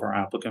makeup of our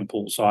applicant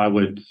pool. So I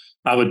would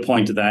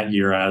point to that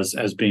year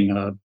as being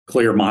a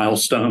clear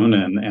milestone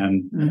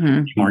and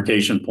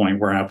demarcation point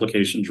where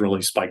applications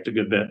really spiked a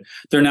good bit.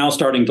 They're now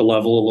starting to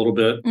level a little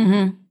bit,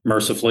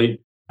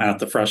 mercifully, at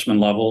the freshman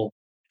level.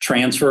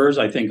 Transfers,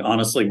 I think,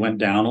 honestly went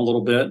down a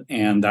little bit,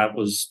 and that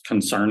was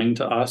concerning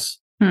to us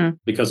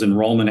because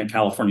enrollment at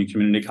California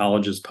community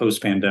colleges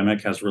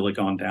post-pandemic has really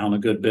gone down a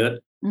good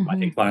bit. I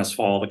think last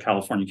fall, the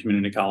California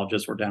community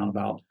colleges were down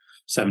about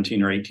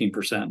 17 or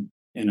 18%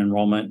 in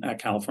enrollment at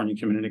California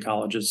community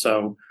colleges.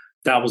 So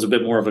that was a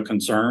bit more of a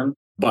concern.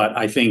 But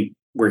I think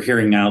we're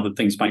hearing now that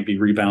things might be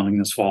rebounding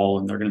this fall,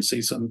 and they're going to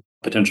see some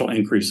potential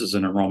increases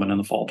in enrollment in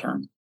the fall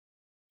term.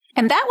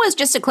 And that was,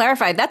 just to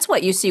clarify, that's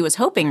what UC was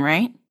hoping,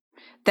 right?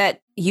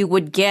 That you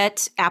would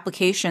get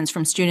applications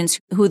from students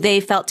who they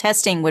felt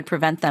testing would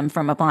prevent them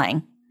from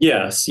applying.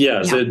 Yes.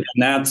 Yeah. And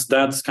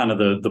that's kind of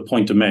the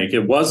point to make.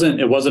 It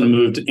wasn't a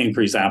move to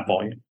increase app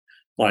volume.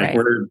 Like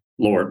we're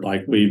good.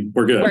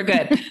 We're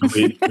good.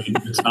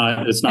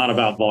 It's not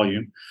about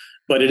volume,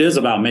 but it is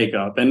about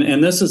makeup.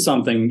 And this is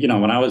something,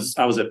 when I was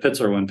at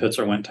Pitzer when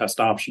Pitzer went test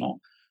optional,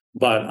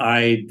 but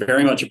I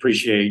very much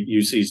appreciate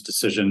UC's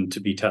decision to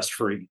be test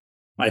free.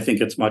 I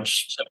think it's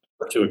much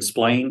simpler to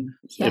explain.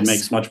 Yes. It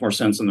makes much more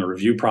sense in the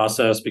review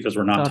process because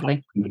we're not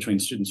talking between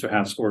students who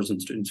have scores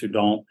and students who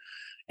don't.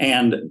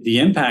 And the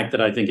impact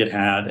that I think it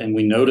had, and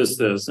we noticed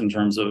this in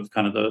terms of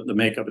kind of the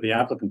makeup of the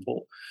applicant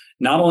pool,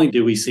 not only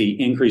do we see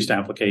increased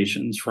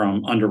applications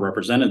from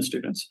underrepresented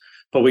students,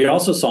 but we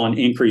also saw an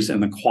increase in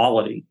the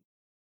quality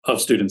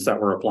of students that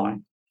were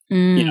applying.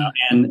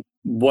 And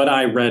what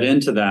I read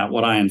into that,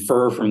 what I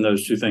infer from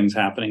those two things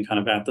happening kind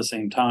of at the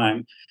same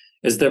time,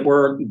 is that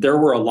there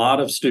were a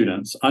lot of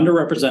students,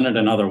 underrepresented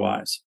and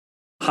otherwise,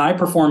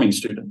 high-performing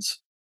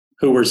students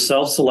who were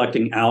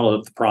self-selecting out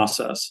of the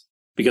process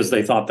because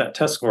they thought that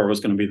test score was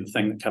going to be the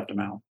thing that kept them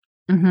out.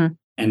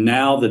 And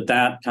now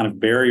that kind of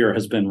barrier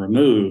has been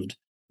removed,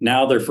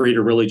 now they're free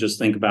to really just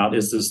think about,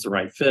 is this the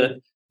right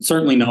fit?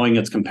 Certainly knowing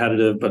it's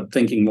competitive, but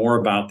thinking more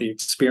about the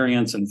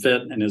experience and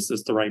fit, and is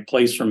this the right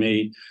place for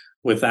me,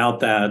 without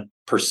that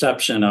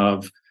perception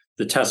of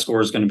the test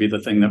score is going to be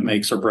the thing that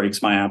makes or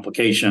breaks my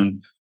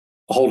application,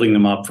 holding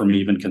them up from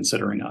even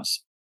considering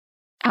us.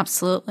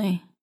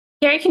 Absolutely.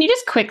 Gary, can you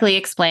just quickly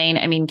explain?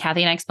 I mean,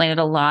 Kathy and I explained it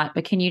a lot,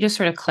 but can you just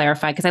sort of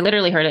clarify? Because I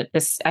literally heard it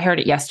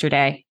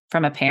yesterday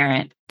from a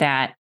parent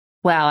that,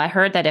 well, I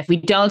heard that if we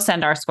don't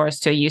send our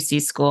scores to a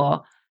UC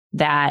school,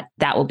 that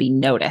will be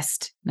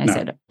noticed. And I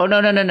said, oh,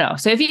 no.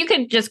 So if you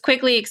could just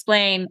quickly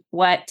explain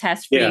what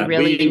test-free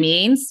really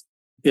means.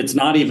 It's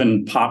not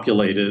even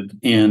populated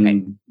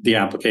in the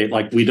application.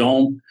 Like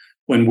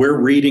when we're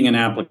reading an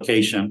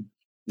application,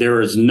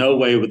 there is no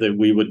way that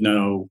we would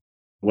know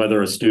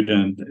whether a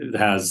student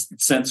has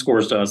sent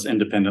scores to us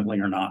independently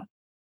or not.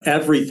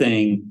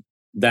 Everything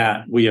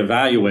that we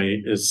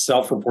evaluate is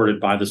self-reported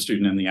by the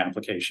student in the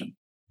application.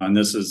 And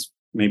this is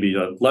maybe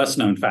a less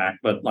known fact,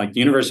 but like the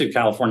University of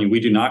California, we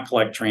do not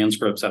collect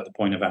transcripts at the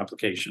point of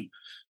application.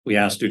 We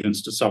ask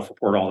students to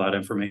self-report all that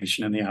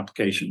information in the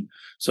application.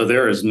 So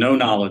there is no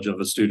knowledge of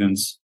a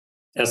student's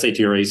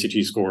SAT or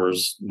ACT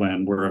scores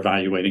when we're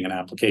evaluating an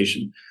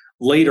application.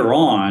 Later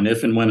on,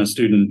 if and when a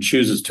student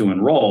chooses to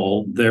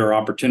enroll, there are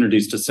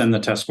opportunities to send the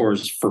test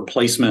scores for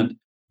placement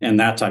and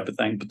that type of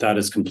thing, but that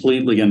is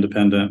completely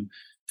independent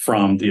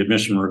from the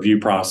admission review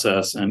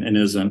process and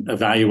isn't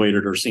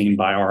evaluated or seen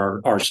by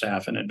our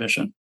staff in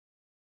admission.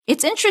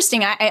 It's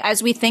interesting.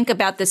 As we think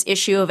about this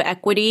issue of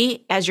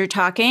equity, as you're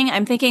talking,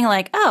 I'm thinking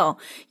like,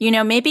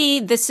 maybe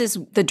this is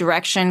the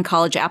direction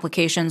college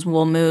applications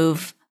will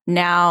move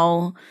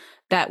now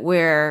that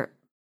we're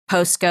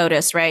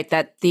post-SCOTUS, right?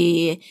 That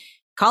the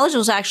college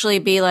will actually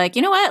be like,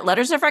 you know what?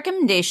 Letters of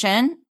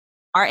recommendation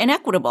are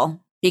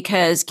inequitable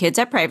because kids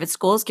at private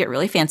schools get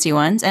really fancy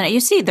ones. And you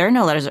see, there are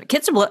no letters.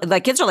 Kids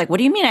are like, what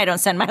do you mean I don't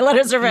send my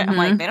letters of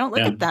recommendation? I'm like, they don't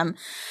look at them.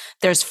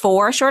 There's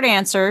 4 short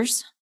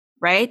answers,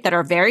 right? That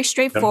are very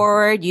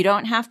straightforward. You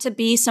don't have to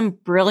be some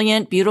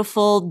brilliant,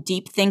 beautiful,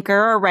 deep thinker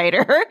or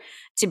writer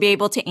to be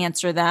able to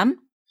answer them,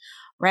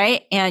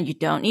 right? And you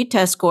don't need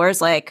test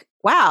scores. Like,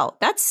 wow,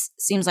 that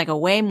seems like a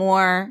way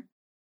more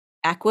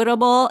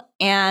equitable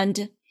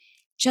and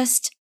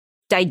just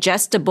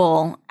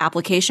digestible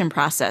application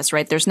process,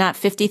 right? There's not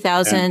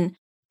 50,000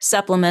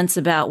 supplements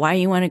about why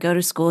you want to go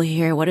to school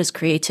here. What does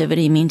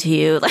creativity mean to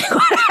you? Like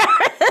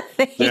whatever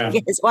the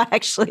thing is. Well,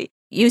 actually,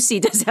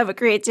 UC does have a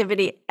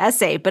creativity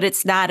essay, but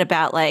it's not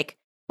about like.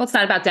 Well, it's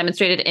not about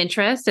demonstrated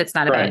interest. It's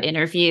not about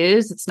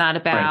interviews. It's not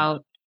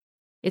about.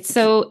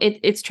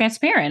 It's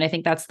transparent. I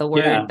think that's the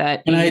word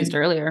that you used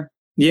earlier.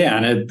 Yeah.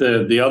 And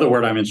the other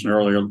word I mentioned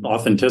earlier,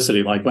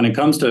 authenticity, like when it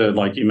comes to,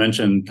 like you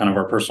mentioned, kind of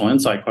our personal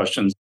insight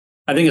questions,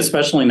 I think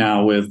especially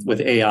now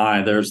with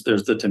AI, there's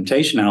the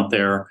temptation out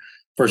there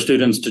for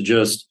students to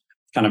just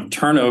kind of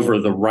turn over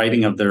the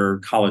writing of their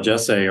college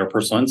essay or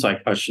personal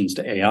insight questions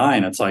to AI.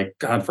 And it's like,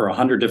 God, for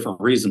 100 different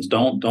reasons,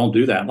 don't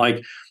do that.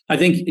 Like, I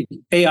think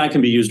AI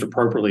can be used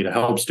appropriately to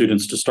help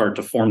students to start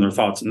to form their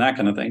thoughts and that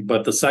kind of thing.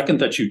 But the second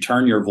that you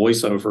turn your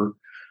voice over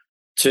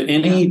to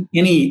any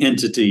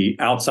entity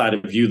outside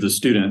of you, the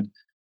student,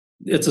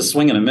 it's a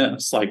swing and a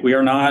miss. Like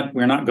we're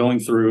not going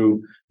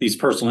through these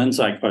personal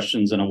insight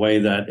questions in a way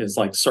that is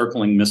like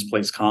circling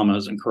misplaced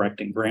commas and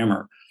correcting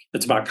grammar.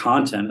 It's about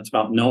content. It's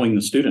about knowing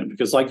the student.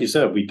 Because like you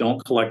said, we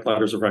don't collect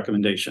letters of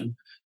recommendation.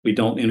 We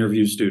don't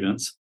interview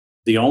students.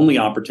 The only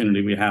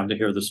opportunity we have to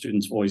hear the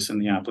student's voice in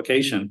the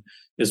application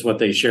is what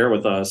they share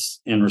with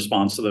us in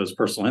response to those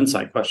personal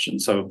insight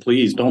questions. So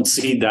please don't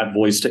cede that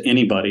voice to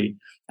anybody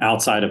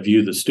outside of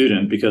you, the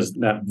student, because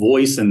that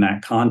voice and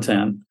that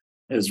content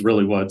is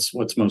really what's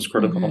most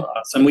critical to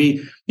us. And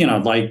we,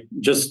 like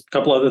just a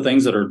couple other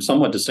things that are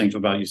somewhat distinctive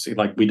about UC,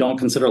 like we don't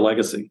consider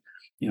legacy.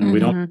 We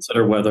don't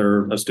consider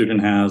whether a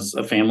student has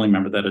a family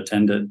member that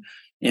attended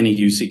any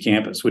UC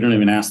campus. We don't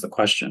even ask the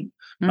question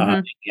in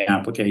the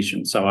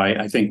application. So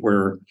I think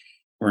we're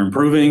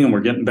improving and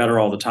we're getting better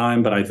all the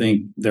time. But I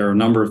think there are a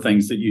number of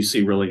things that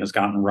UC really has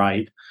gotten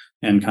right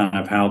and kind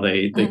of how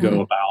they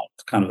go about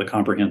kind of the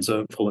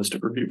comprehensive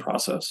holistic review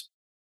process.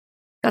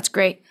 That's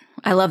great.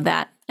 I love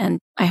that. And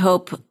I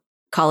hope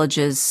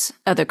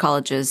other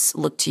colleges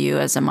look to you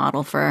as a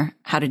model for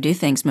how to do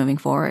things moving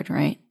forward,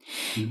 right?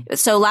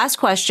 So last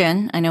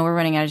question. I know we're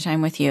running out of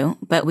time with you,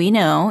 but we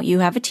know you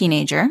have a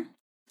teenage in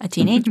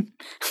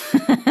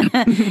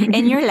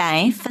your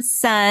life, a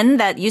son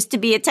that used to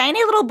be a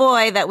tiny little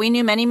boy that we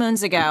knew many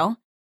moons ago,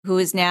 who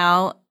is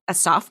now a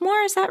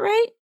sophomore. Is that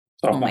right?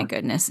 Sophomore. Oh my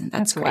goodness.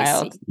 That's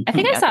wild. I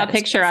think I saw a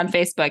picture on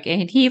Facebook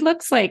and he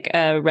looks like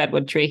a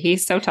redwood tree.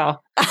 He's so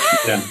tall.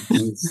 Yeah.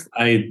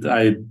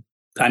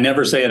 I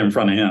never say it in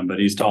front of him, but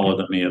he's taller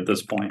than me at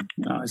this point.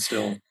 I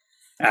still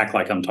act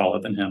like I'm taller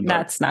than him.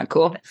 That's not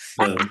cool.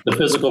 The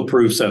physical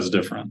proof says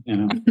different, So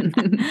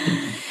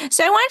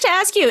I wanted to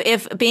ask you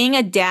if being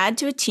a dad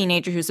to a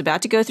teenager who's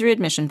about to go through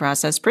admission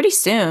process pretty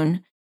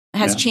soon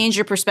has changed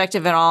your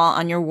perspective at all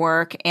on your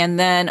work. And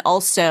then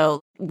also,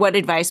 what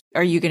advice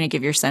are you going to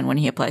give your son when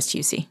he applies to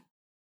UC?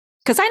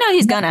 Because I know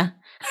he's gonna.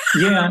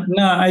 Yeah,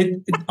 no, I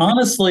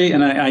honestly,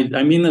 and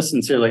I mean this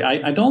sincerely,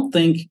 I don't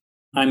think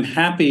I'm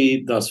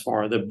happy thus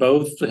far that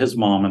both his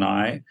mom and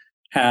I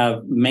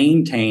have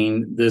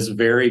maintained this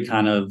very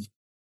kind of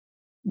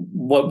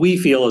what we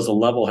feel is a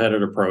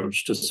level-headed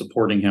approach to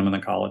supporting him in the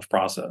college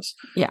process.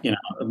 Yeah.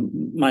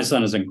 My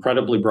son is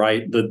incredibly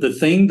bright. The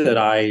thing that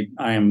I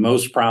am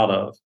most proud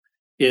of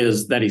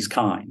is that he's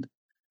kind,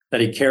 that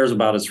he cares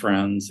about his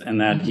friends, and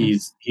that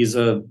he's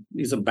a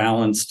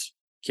balanced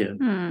kid.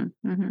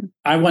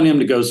 I want him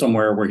to go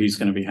somewhere where he's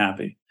going to be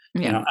happy.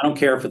 I don't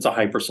care if it's a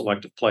hyper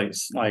selective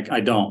place. Like, I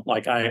don't.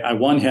 Like, I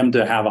want him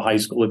to have a high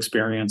school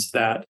experience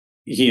that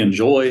he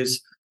enjoys,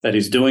 that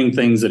he's doing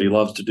things that he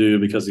loves to do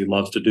because he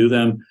loves to do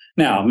them.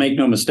 Now, make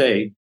no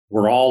mistake,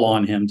 we're all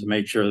on him to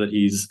make sure that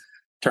he's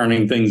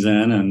turning things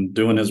in and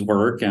doing his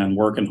work and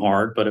working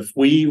hard. But if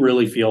we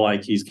really feel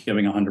like he's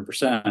giving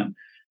 100%,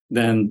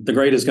 then the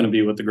grade is going to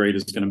be what the grade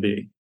is going to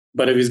be.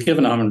 But if he's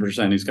given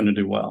 100%, he's going to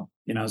do well.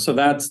 So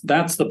that's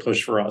the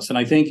push for us. And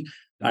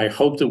I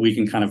hope that we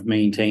can kind of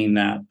maintain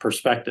that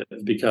perspective,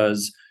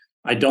 because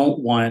I don't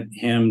want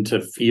him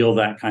to feel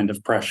that kind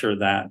of pressure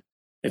that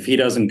if he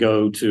doesn't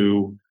go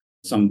to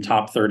some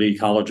top 30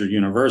 college or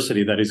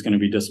university, that he's going to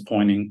be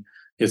disappointing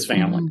his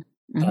family.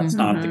 That's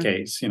not the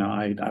case.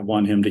 I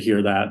want him to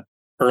hear that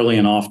early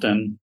and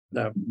often,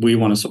 that we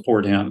want to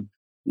support him.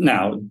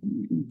 Now,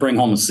 bring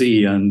home a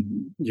C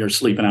and you're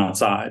sleeping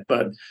outside.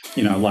 But,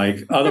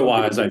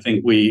 otherwise, I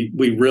think we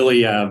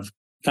really have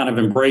kind of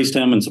embraced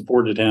him and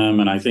supported him.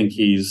 And I think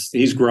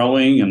he's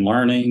growing and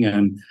learning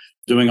and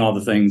doing all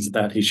the things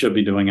that he should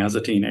be doing as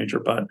a teenager.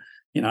 But,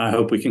 I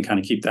hope we can kind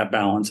of keep that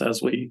balance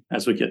as we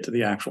get to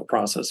the actual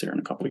process here in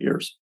a couple of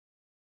years.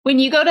 When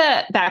you go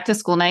to back to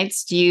school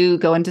nights, do you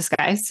go in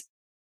disguise?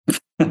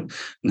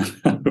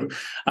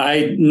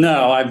 I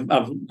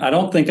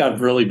don't think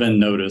I've really been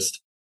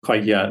noticed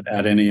quite yet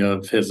at any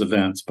of his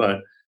events, but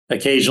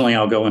occasionally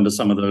I'll go into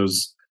some of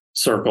those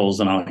circles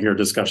and I'll hear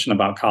discussion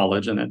about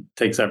college, and it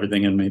takes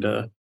everything in me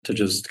to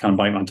just kind of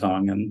bite my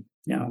tongue and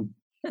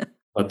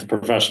let the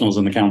professionals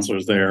and the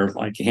counselors there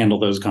handle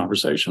those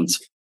conversations.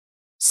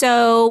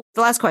 So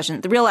the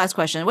real last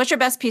question, what's your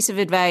best piece of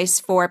advice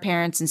for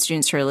parents and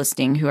students who are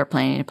listening who are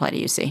planning to apply to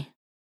UC?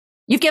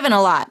 You've given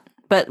a lot,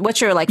 but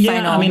what's your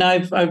final? I mean,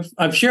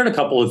 I've shared a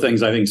couple of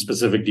things I think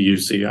specific to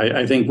UC.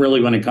 I think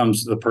really when it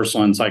comes to the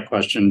personal insight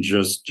question,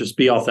 just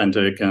be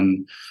authentic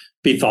and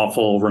be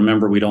thoughtful.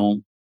 Remember, we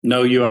don't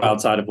know you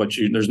outside of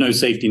there's no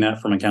safety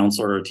net from a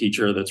counselor or a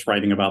teacher that's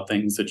writing about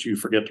things that you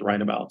forget to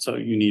write about. So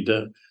you need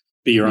to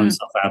be your own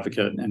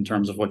self-advocate in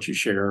terms of what you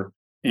share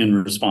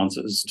in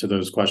responses to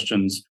those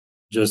questions.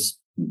 Just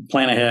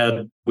plan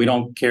ahead. We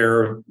don't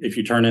care if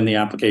you turn in the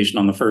application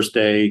on the first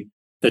day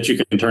that you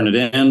can turn it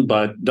in,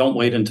 but don't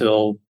wait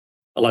until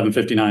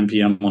 11:59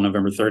 p.m. on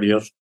November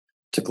 30th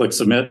to click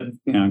submit,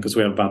 because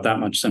we have about that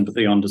much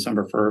sympathy on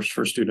December 1st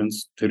for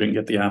students who didn't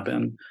get the app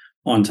in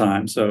on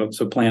time. So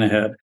plan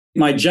ahead.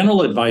 My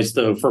general advice,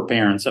 though, for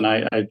parents, and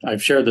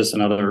I've shared this in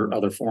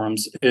other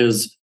forums,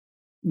 is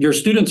your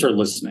students are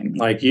listening.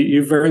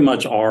 You very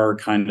much are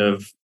kind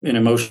of an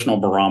emotional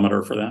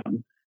barometer for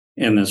them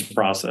in this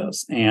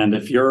process. And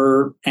if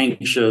you're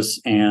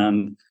anxious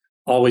and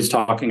always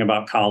talking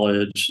about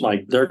college,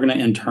 they're going to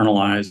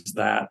internalize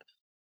that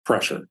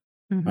pressure.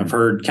 I've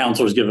heard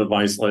counselors give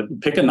advice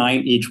pick a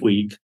night each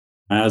week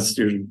as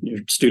your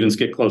students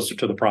get closer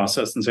to the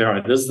process and say, all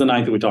right, this is the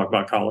night that we talk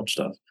about college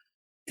stuff.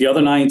 The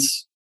other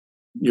nights,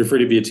 you're free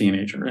to be a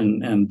teenager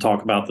and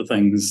talk about the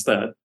things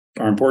that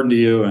are important to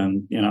you,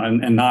 and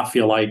not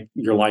feel like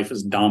your life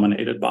is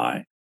dominated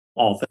by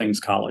all things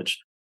college.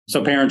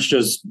 So parents,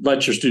 just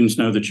let your students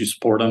know that you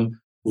support them.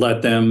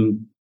 Let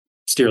them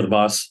steer the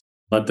bus.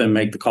 Let them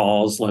make the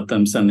calls. Let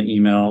them send the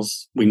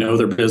emails. We know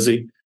they're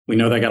busy. We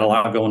know they got a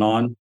lot going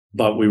on,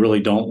 but we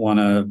really don't want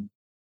to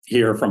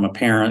hear from a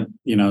parent,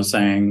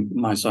 saying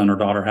my son or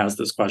daughter has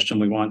this question.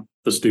 We want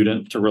the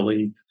student to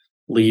really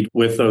lead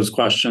with those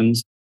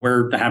questions.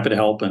 We're happy to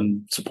help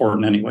and support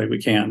in any way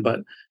we can,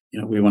 but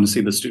we want to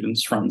see the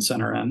students front and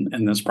center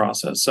in this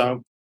process.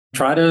 So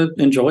try to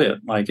enjoy it.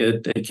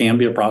 It can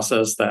be a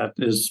process that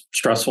is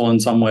stressful in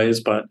some ways,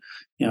 but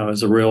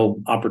is a real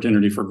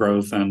opportunity for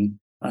growth and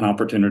an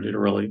opportunity to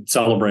really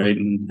celebrate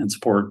and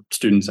support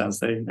students as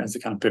they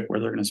kind of pick where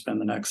they're going to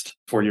spend the next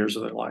 4 years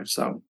of their life.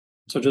 So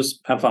just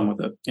have fun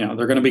with it. They're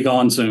going to be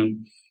gone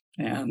soon,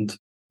 and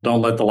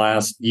don't let the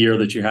last year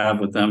that you have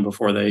with them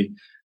before they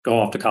go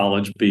off to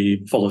college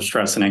be full of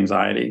stress and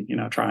anxiety.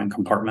 Try and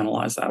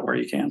compartmentalize that where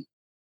you can.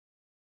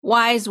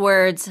 Wise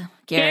words,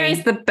 Gary.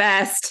 Gary's the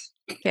best.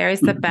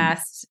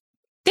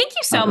 Thank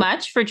you so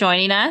much for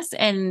joining us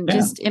and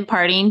just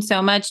imparting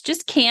so much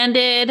just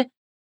candid,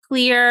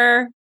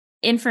 clear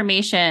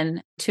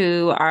information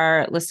to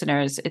our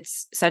listeners.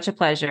 It's such a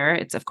pleasure.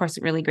 It's, of course,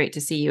 really great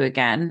to see you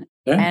again.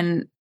 Yeah.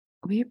 And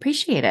we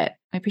appreciate it.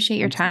 I appreciate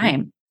your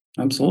time.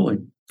 Absolutely.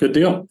 Good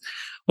deal.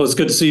 Well, it's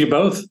good to see you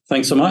both.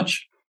 Thanks so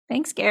much.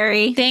 Thanks,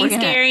 Gary. Thanks,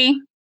 Gary.